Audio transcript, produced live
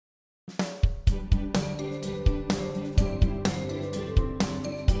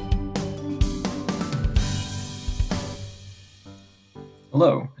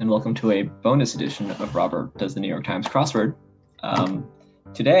Hello, and welcome to a bonus edition of Robert Does the New York Times Crossword.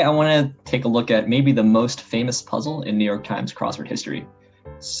 Today, I want to take a look at maybe the most famous puzzle in New York Times crossword history.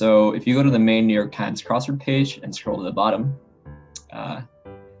 So if you go to the main New York Times crossword page and scroll to the bottom,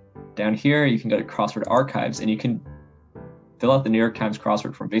 down here, you can go to Crossword Archives, and you can fill out the New York Times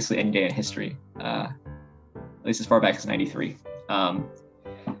crossword from basically any day in history, at least as far back as '93.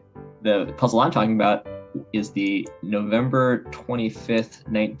 The puzzle I'm talking about is the November 25th,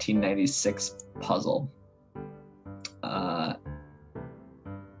 1996 puzzle.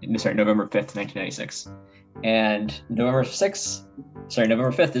 November 5th, 1996. And November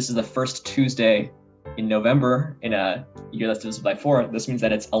 5th, this is the first Tuesday in November in a year that's divisible by 4. This means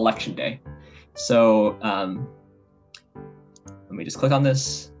that it's election day. So let me just click on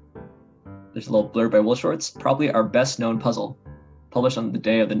this. There's a little blurb by Will Shortz, probably our best known puzzle, published on the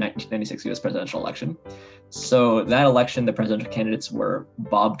day of the 1996 US presidential election. So that election, the presidential candidates were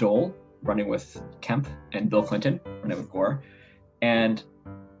Bob Dole, running with Kemp, and Bill Clinton, running with Gore. And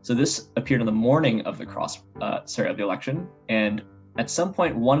so this appeared on the morning of the election. And at some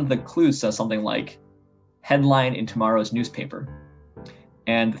point, one of the clues says something like headline in tomorrow's newspaper.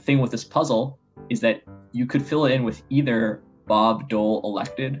 And the thing with this puzzle is that you could fill it in with either Bob Dole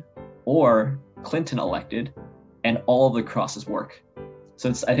elected or Clinton elected, and all of the crosses work. So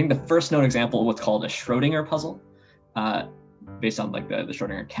it's, I think, the first known example of what's called a Schrodinger puzzle, based on like the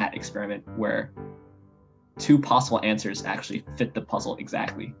Schrodinger cat experiment, where two possible answers actually fit the puzzle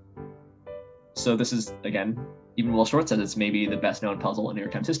exactly. So this is, again, even Will Shortz says it's maybe the best known puzzle in New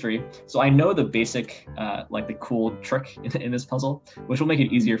York Times history. So I know the basic, like the cool trick in this puzzle, which will make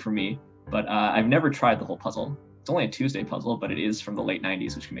it easier for me, but I've never tried the whole puzzle. It's only a Tuesday puzzle, but it is from the late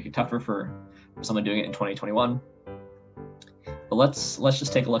 90s, which can make it tougher for someone doing it in 2021. But let's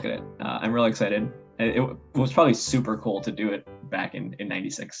just take a look at it. I'm really excited. It was probably super cool to do it back in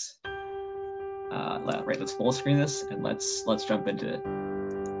 96. Right, let's full screen this and let's jump into it.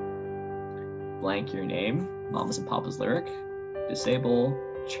 Blank your name, Mamas and Papa's lyric, disable,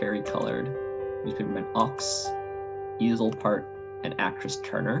 cherry colored, newspaperman Ox, easel part, and actress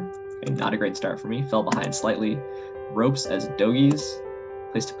Turner. Okay, not a great start for me. Fell behind slightly. Ropes as doggies.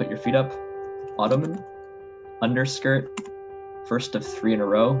 Place to put your feet up. Ottoman. Underskirt. First of 3 in a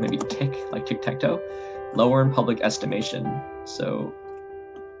row. Maybe tick, like tic-tac-toe. Lower in public estimation. So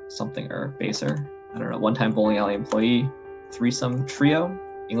something or baser. I don't know. One-time bowling alley employee. Threesome trio.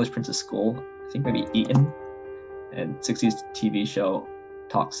 English Princess School. I think maybe Eton. And 60s TV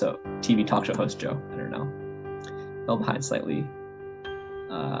talk show host Joe. I don't know. Fell behind slightly.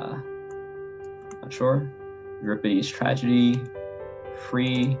 Not sure. Euripides tragedy,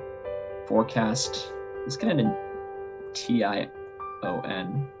 free, forecast. This could end in TION.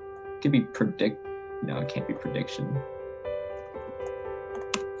 Could be predict. No, it can't be prediction.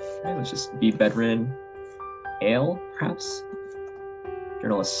 Right, let's just be bedridden. Ale, perhaps.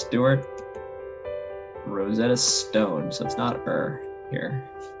 Journalist Stewart. Rosetta Stone. So it's not here.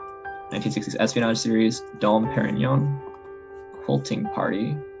 1960s espionage series. Dom Perignon. Quilting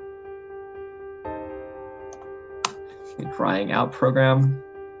party. Crying out program.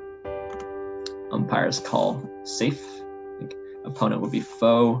 Umpire's call. Safe. I think opponent would be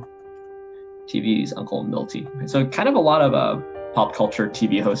foe. TV's Uncle Milty. So kind of a lot of pop culture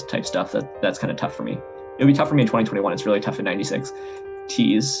TV host type stuff that's kind of tough for me. It would be tough for me in 2021. It's really tough in 96.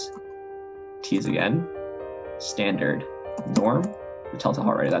 Tease again. Standard. Norm. The Telltale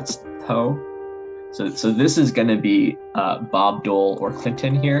Heart Writer. That's Poe. So this is going to be Bob Dole or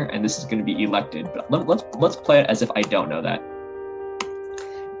Clinton here, and this is going to be elected. But let's play it as if I don't know that.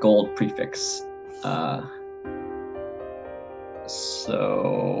 Gold prefix.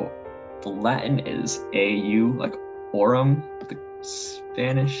 So the Latin is AU, like aurum. The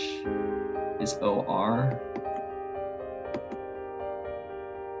Spanish is OR.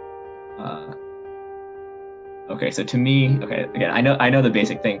 Okay, so to me, okay, again, I know the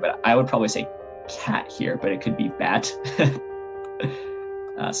basic thing, but I would probably say cat here, but it could be bat.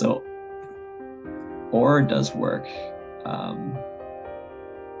 So or does work.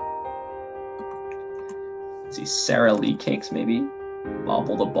 Let's see, Sara Lee cakes maybe.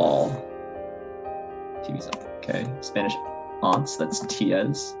 Bobble the ball. TV's up. Okay, Spanish aunts, that's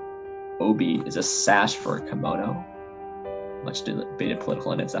tias. Obi is a sash for a kimono. Much debated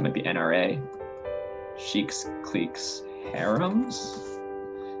political edits, that might be NRA. Sheiks, cliques, harems.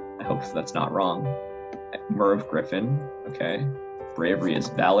 I hope that's not wrong. Merv Griffin, okay. Bravery is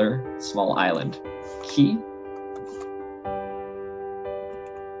valor. Small island. Key.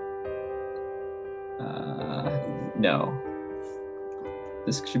 No.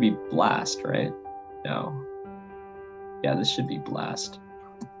 This should be blast, right? No. Yeah, this should be blast.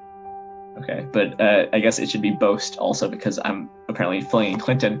 Okay, but I guess it should be boast also because I'm apparently filling in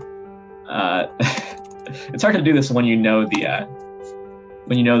Clinton. It's hard to do this when you know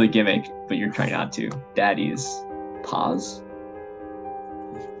the gimmick, but you're trying not to. Daddy's pause.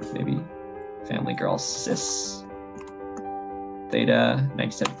 Maybe. Family girl cis. Theta.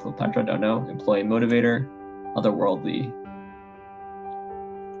 97 Cleopatra, don't know. Employee motivator. Otherworldly.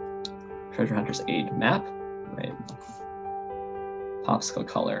 Treasure hunter's aid map. Right. Popsicle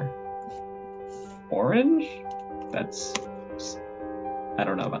color. Orange? That's, I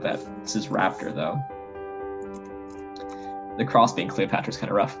don't know about that. This is Raptor though. The cross being Cleopatra is kind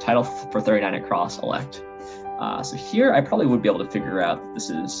of rough. Title for 39 at cross, elect. So here I probably would be able to figure out that this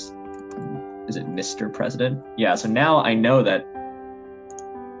is it Mr. President? Yeah, so now I know that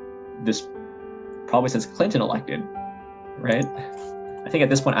this probably says Clinton elected, right? I think at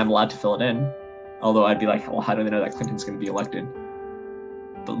this point I'm allowed to fill it in, although I'd be like, well, how do they know that Clinton's going to be elected?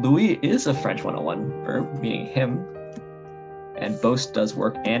 But Louis is a French 101 verb, meaning him, and boast does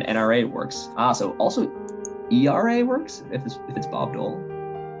work, and NRA works. So also ERA works if it's Bob Dole.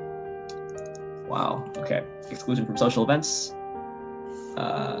 Wow. Okay. Exclusion from social events.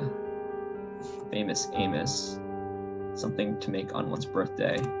 Famous Amos. Something to make on one's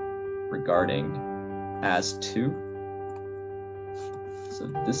birthday. Regarding as to. So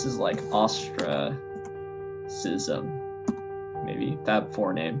this is like ostracism. Maybe Fab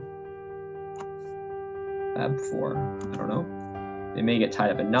 4 name. Fab 4. I don't know. They may get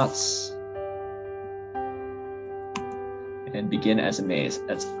tied up in knots. And begin as a maze.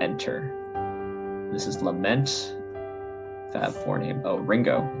 That's enter. This is lament. Fab 4 name. Oh,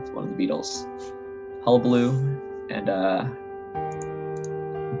 Ringo. It's one of the Beatles. Hullabaloo and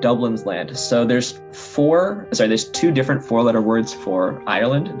Dublin's land. So there's two different 4-letter words for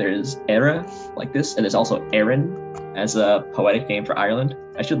Ireland. There's Era, like this, and there's also Erin as a poetic name for Ireland.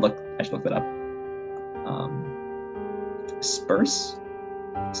 I should look that up. Spurs.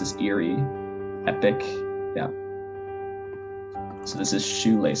 This is eerie. Epic. Yeah. So this is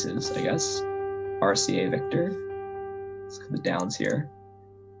shoelaces, I guess. RCA Victor. Let's look at the downs here.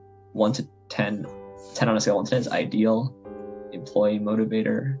 1 to 10. 10 on a scale of 1 to 10 is ideal. Employee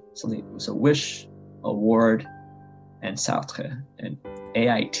motivator. Something. So wish, award, and Sartre. And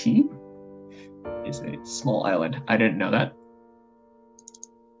AIT is a small island. I didn't know that.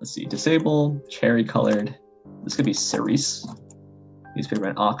 Let's see. Disable, cherry colored. This could be cerise.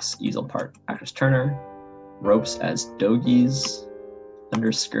 Newspaperman ox, easel part. Actress Turner. Ropes as dogies.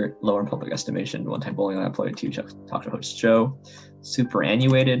 Underskirt, lower in public estimation. One-time bowling alley employee, talk show host Joe.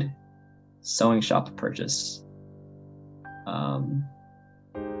 Superannuated. Sewing shop purchase.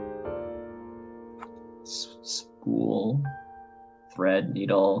 Spool. Thread,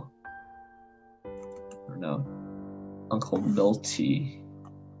 needle. I don't know. Uncle Milty.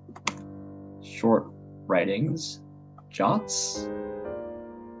 Short writings. Jots.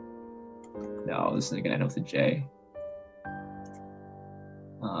 No, this isn't gonna end with a J.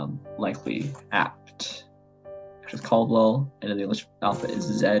 Likely apt. Actress Caldwell, and then the English alphabet is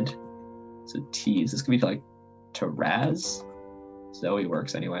Z. So T's. This could be like Taraz. Zoe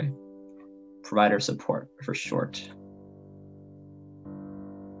works anyway. Provider support for short.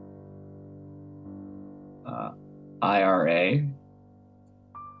 IRA.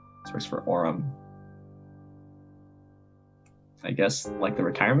 This works for Orem. I guess like the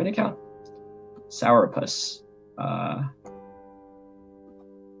retirement account. Sourpuss. I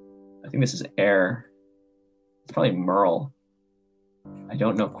think this is air. It's probably Merle. I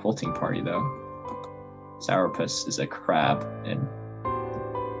don't know quilting party though. Sourpuss is a crab, and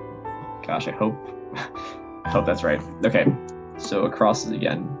gosh, I hope that's right. Okay, so across is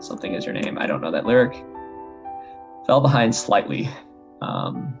again. Something is your name. I don't know that lyric. Fell behind slightly.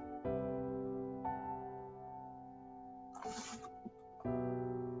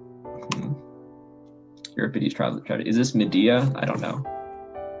 Euripides travel. Is this Medea? I don't know.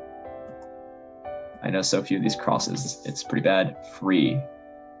 I know so few of these crosses. It's pretty bad. Free.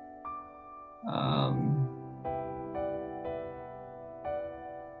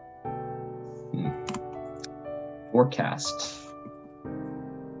 Forecast.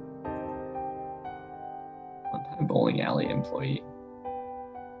 One-time bowling alley employee.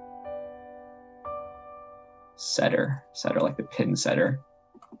 Setter. Setter, like the pin setter.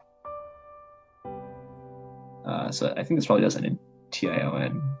 So I think this probably does end in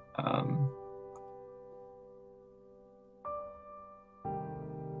TION.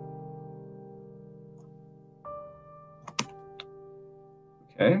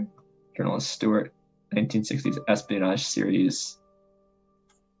 Okay, journalist Stewart, 1960s espionage series,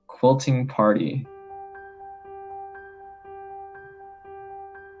 Quilting Party.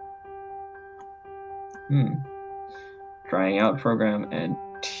 Drying out program and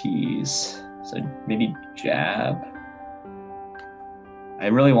tease. So maybe jab. I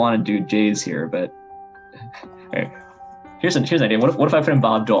really want to do J's here, but okay. Here's an idea. What if I put in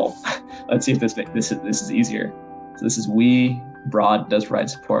Bob Dole? Let's see if this is easier. So this is we, broad, does provide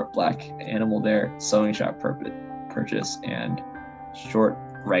support, black, animal there, sewing shop purchase, and short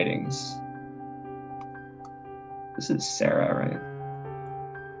writings. This is Sarah, right?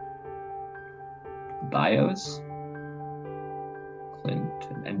 Bios,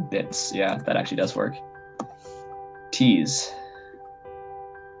 Clinton, and bits. Yeah, that actually does work. Tease,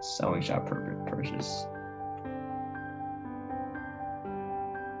 sewing shop purchase.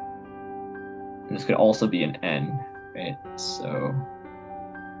 And this could also be an N, right? So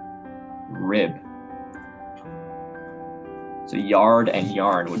rib. So yard and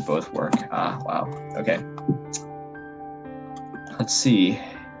yarn would both work. Ah, wow. Okay. Let's see.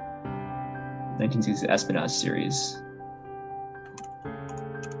 1960s Espionage series.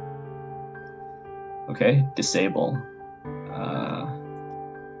 Okay, disable.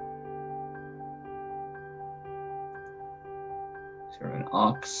 Sort of an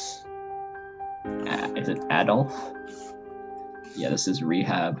ox. Is it Adolf? Yeah, this is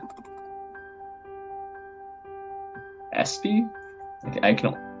rehab. Espy? Okay, I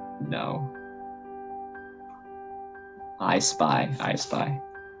can. No. I spy.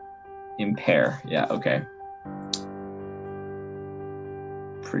 Impair. Yeah, okay.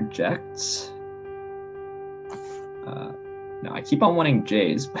 Projects. No, I keep on wanting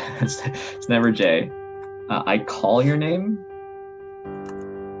J's, but it's never J. I call your name.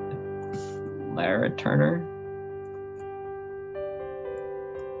 Lara Turner.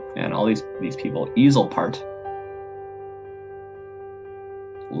 And all these people. Easel part.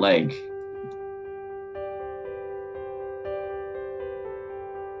 Leg.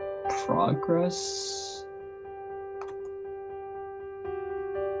 Progress.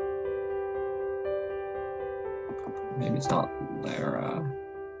 Maybe it's not Lara.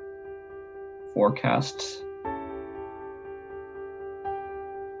 Forecast.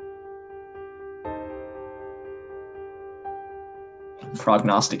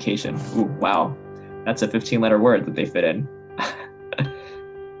 Prognostication. Ooh, wow. That's a 15-letter word that they fit in.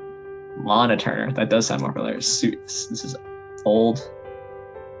 Lana Turner. That does sound more familiar. Suits. This is old.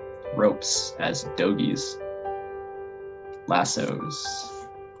 Ropes as dogies. Lassos.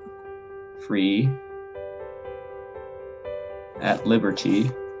 Free. At liberty.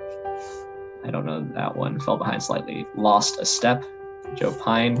 I don't know that one. Fell behind slightly. Lost a step. Joe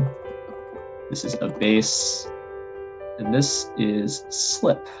Pine. This is a base. And this is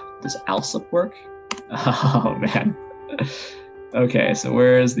slip. Does Alslip work? Oh, man. Okay, so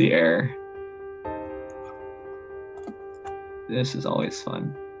where is the error? This is always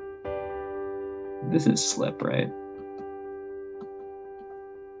fun. This is slip, right?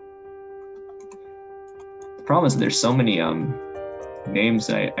 The problem is that there's so many names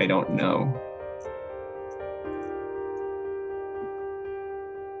that I don't know.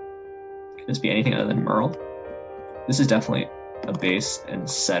 Could this be anything other than Merle? This is definitely a base and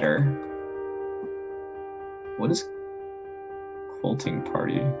setter. What is quilting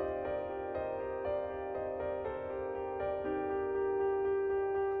party?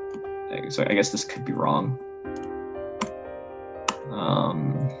 So I guess this could be wrong.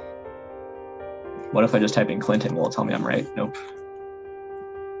 What if I just type in Clinton? Will it tell me I'm right? Nope.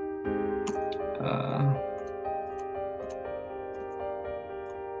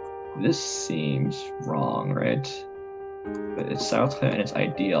 This seems wrong, right? But it's South Clinton and it's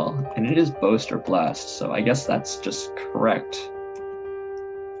ideal, and it is boast or blast, so I guess that's just correct.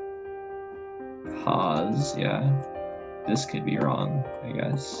 Pause, yeah. This could be wrong, I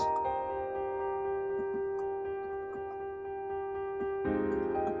guess.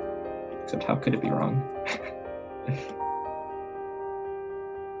 Except how could it be wrong?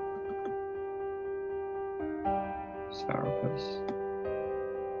 Sourpuss.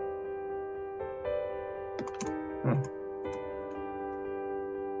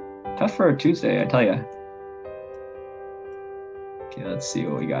 Tough for a Tuesday, I tell ya. Okay, let's see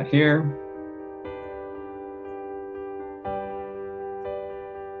what we got here.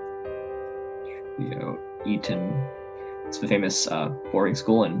 Eton. It's the famous boarding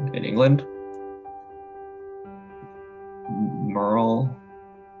school in England. Merle.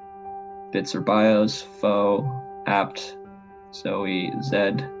 Bits or bios. Foe. Apt. Zoe.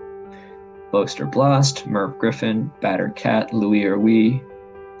 Zed. Boast or blast. Merv Griffin. Battered cat. Louis or we.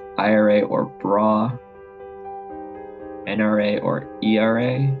 IRA or bra. NRA or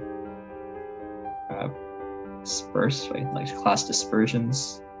ERA. Disperse, like class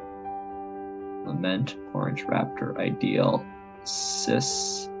dispersions. Lament, Orange Raptor, Ideal,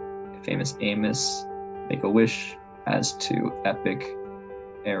 Sis, Famous Amos, Make a Wish, As to Epic,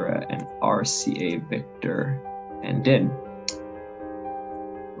 Era, and RCA Victor, and Din.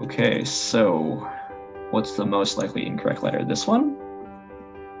 Okay, so what's the most likely incorrect letter? This one?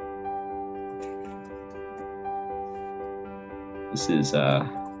 This is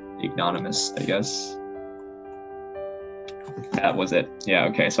ignominious, I guess. That was it. Yeah,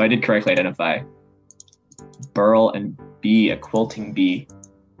 okay, so I did correctly identify burl and bee, a quilting bee.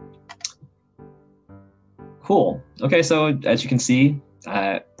 Cool. Okay, so as you can see,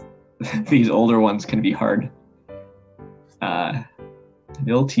 these older ones can be hard.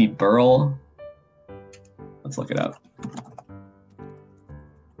 Milty burl. Let's look it up.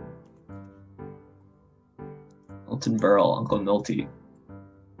 Milton Berle, Uncle Milty.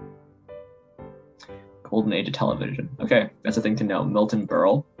 Golden Age of Television. Okay, that's a thing to know. Milton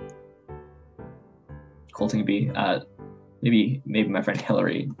Berle. Quilting bee. Maybe my friend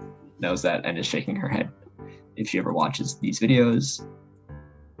Hillary knows that and is shaking her head if she ever watches these videos.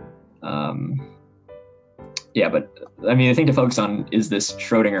 Yeah, but I mean, the thing to focus on is this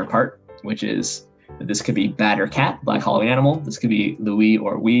Schrodinger part, which is that this could be bat or cat, black Halloween animal. This could be Louis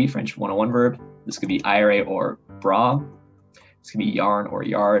or oui, French 101 verb. This could be IRA or bra. This could be yarn or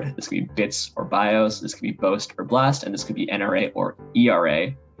yard. This could be bits or bios. This could be boast or blast. And this could be NRA or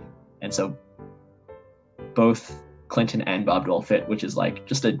ERA. And so both Clinton and BOBDOLE fit, which is like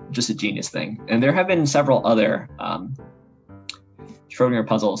just a genius thing. And there have been several other Schrodinger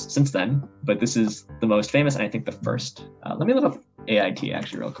puzzles since then, but this is the most famous and I think the first. Let me look up AIT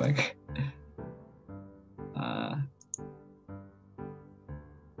actually real quick.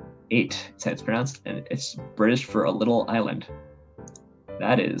 8, that's how it's pronounced, and it's British for a little island.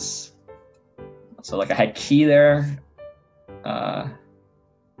 That is, so like I had key there, isle,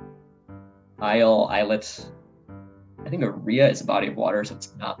 islet. I think Aria is a body of water, so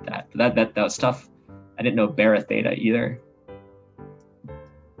it's not that. But that was tough. I didn't know Baratheta either.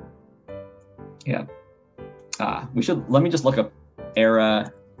 Yeah. Let me just look up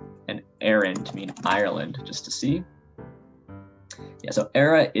Era and Erin to mean Ireland just to see. Yeah, so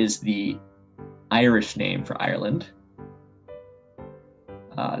Era is the Irish name for Ireland.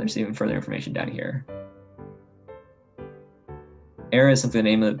 There's even further information down here. Era is simply the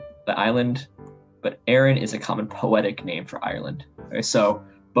name of the island, but Erin is a common poetic name for Ireland. Okay, so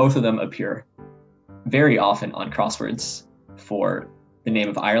both of them appear very often on crosswords for the name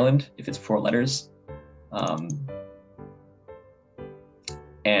of Ireland, if it's 4 letters.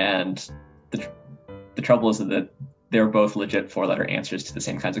 And the trouble is that they're both legit 4-letter answers to the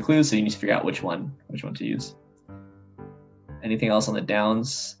same kinds of clues, so you need to figure out which one to use. Anything else on the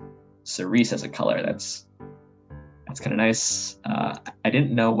downs? Cerise as a color, that's kind of nice. I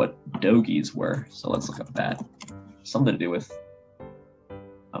didn't know what dogies were, so let's look up that. Something to do with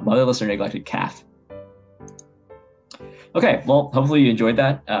a motherless or neglected calf. Okay, well, hopefully you enjoyed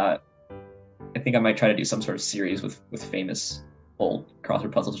that. I think I might try to do some sort of series with famous old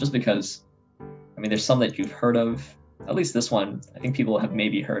crossword puzzles, just because, I mean, there's some that you've heard of. At least this one, I think people have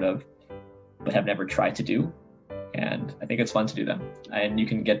maybe heard of, but have never tried to do. And I think it's fun to do them. And you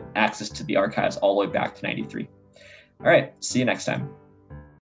can get access to the archives all the way back to '93. All right, see you next time.